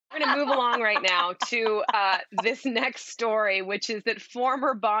going to move along right now to this next story, which is that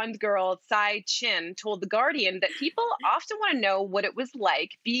former Bond girl Tsai Chin told The Guardian that people often want to know what it was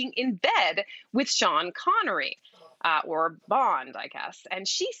like being in bed with Sean Connery, or Bond, I guess. And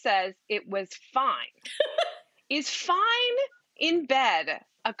she says it was fine. Is fine in bed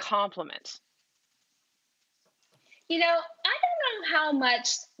a compliment? I don't know how much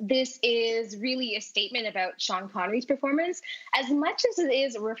this is really a statement about Sean Connery's performance, as much as it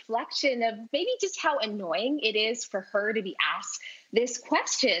is a reflection of maybe just how annoying it is for her to be asked this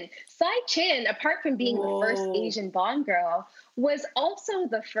question. Tsai Chin, apart from being the first Asian Bond girl, was also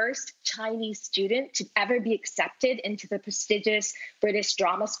the first Chinese student to ever be accepted into the prestigious British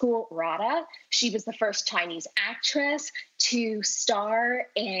drama school, RADA. She was the first Chinese actress to star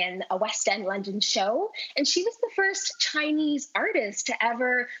in a West End London show. And she was the first Chinese artist to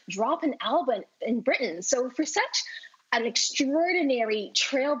ever drop an album in Britain. So for such an extraordinary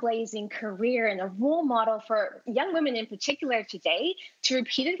trailblazing career and a role model for young women in particular today, to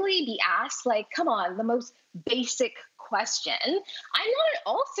repeatedly be asked, like, come on, the most basic question, I'm not at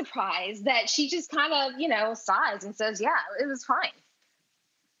all surprised that she just kind of, sighs and says, yeah, it was fine.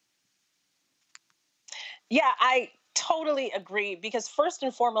 Yeah, I totally agree, because first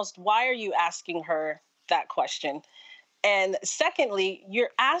and foremost, why are you asking her that question? And secondly,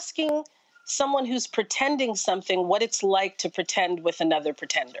 you're asking someone who's pretending something what it's like to pretend with another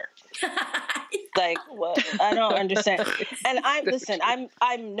pretender. Like, well, I don't understand. And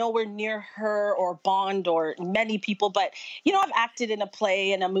I'm nowhere near her or Bond or many people, but I've acted in a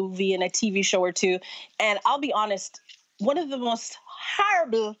play and a movie and a TV show or two, and I'll be honest, one of the most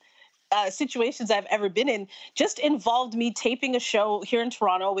horrible situations I've ever been in just involved me taping a show here in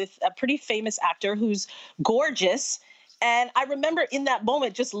Toronto with a pretty famous actor who's gorgeous. And I remember in that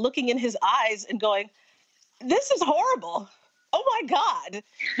moment just looking in his eyes and going, this is horrible. Oh my God,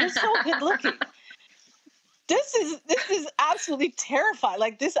 you're so good looking. This is absolutely terrifying.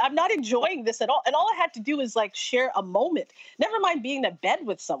 Like this, I'm not enjoying this at all. And all I had to do is like share a moment, never mind being in bed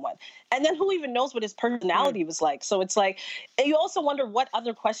with someone. And then who even knows what his personality was like? So it's like, and you also wonder what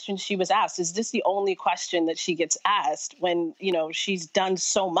other questions she was asked. Is this the only question that she gets asked when, she's done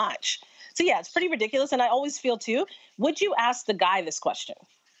so much? So yeah, it's pretty ridiculous. And I always feel too, would you ask the guy this question?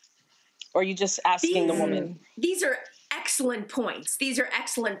 Or are you just asking the woman? These are excellent points. These are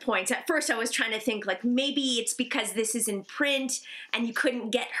excellent points. At first I was trying to think like maybe it's because this is in print and you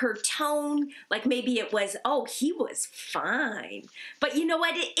couldn't get her tone. Like maybe it was, oh, he was fine. But you know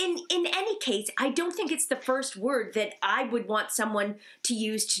what? In any case, I don't think it's the first word that I would want someone to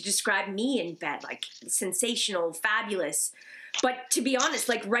use to describe me in bed, like sensational, fabulous. But to be honest,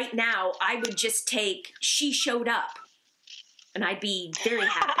 like right now, I would just take, she showed up, and I'd be very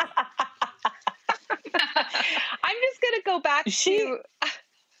happy. I'm just going to go back to...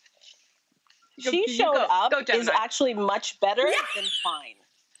 She showed up is actually much better than fine.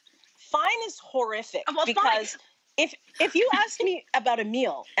 Fine is horrific because if you ask me about a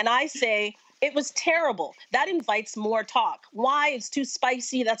meal and I say, it was terrible, that invites more talk. Why? It's too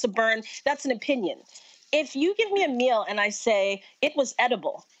spicy. That's a burn. That's an opinion. If you give me a meal and I say it was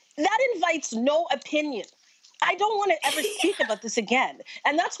edible, that invites no opinion. I don't want to ever speak about this again.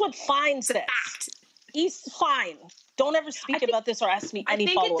 And that's what fine says. He's fine. Don't ever speak about this or ask me any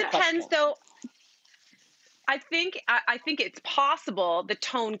follow-up questions. I think it depends, though. I think it's possible the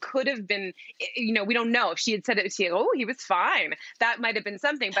tone could have been, we don't know. If she had said it, he was fine. That might have been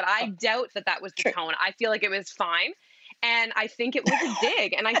something, but I doubt that was the tone. I feel like it was fine. And I think it was a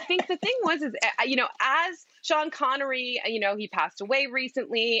dig. And I think the thing was, as Sean Connery, he passed away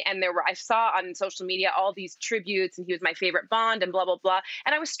recently, and I saw on social media all these tributes, and he was my favorite Bond and blah, blah, blah.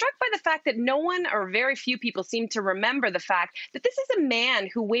 And I was struck by the fact that no one or very few people seem to remember the fact that this is a man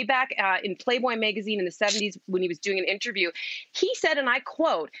who way back in Playboy magazine in the 70s, when he was doing an interview, he said, and I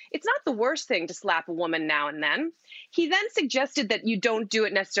quote, "It's not the worst thing to slap a woman now and then." He then suggested that you don't do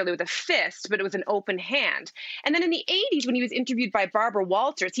it necessarily with a fist, but it was an open hand. And then in the 80s, when he was interviewed by Barbara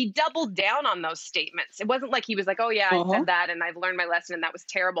Walters, he doubled down on those statements. It wasn't like he was like, oh, yeah, I said that and I've learned my lesson and that was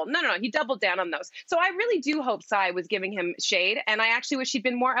terrible. No, he doubled down on those. So I really do hope Tsai was giving him shade, and I actually wish he'd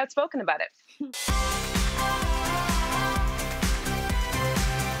been more outspoken about it.